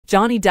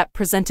Johnny Depp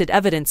presented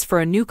evidence for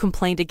a new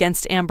complaint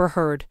against Amber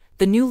Heard.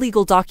 The new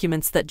legal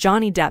documents that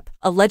Johnny Depp,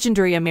 a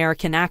legendary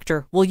American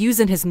actor, will use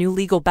in his new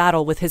legal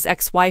battle with his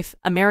ex-wife,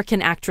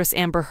 American actress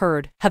Amber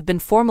Heard, have been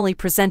formally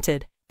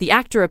presented. The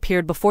actor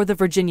appeared before the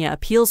Virginia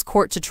Appeals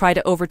Court to try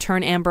to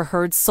overturn Amber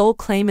Heard's sole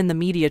claim in the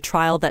media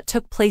trial that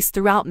took place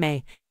throughout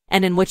May,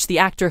 and in which the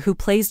actor who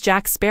plays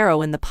Jack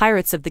Sparrow in the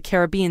Pirates of the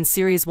Caribbean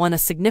series won a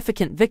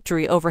significant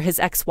victory over his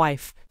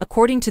ex-wife.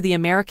 According to the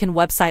American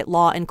website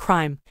Law and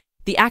Crime,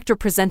 the actor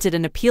presented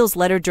an appeals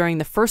letter during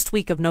the first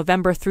week of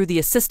November through the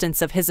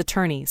assistance of his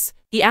attorneys.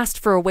 He asked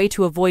for a way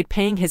to avoid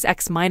paying his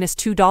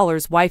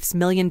ex-$2 wife's $1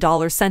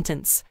 million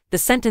sentence. The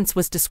sentence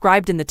was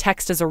described in the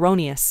text as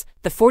erroneous.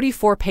 The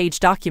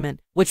 44-page document,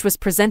 which was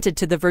presented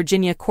to the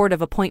Virginia Court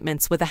of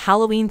Appointments with a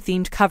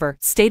Halloween-themed cover,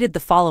 stated the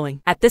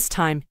following: "At this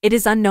time, it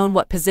is unknown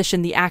what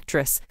position the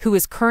actress, who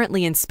is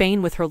currently in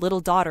Spain with her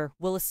little daughter,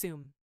 will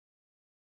assume."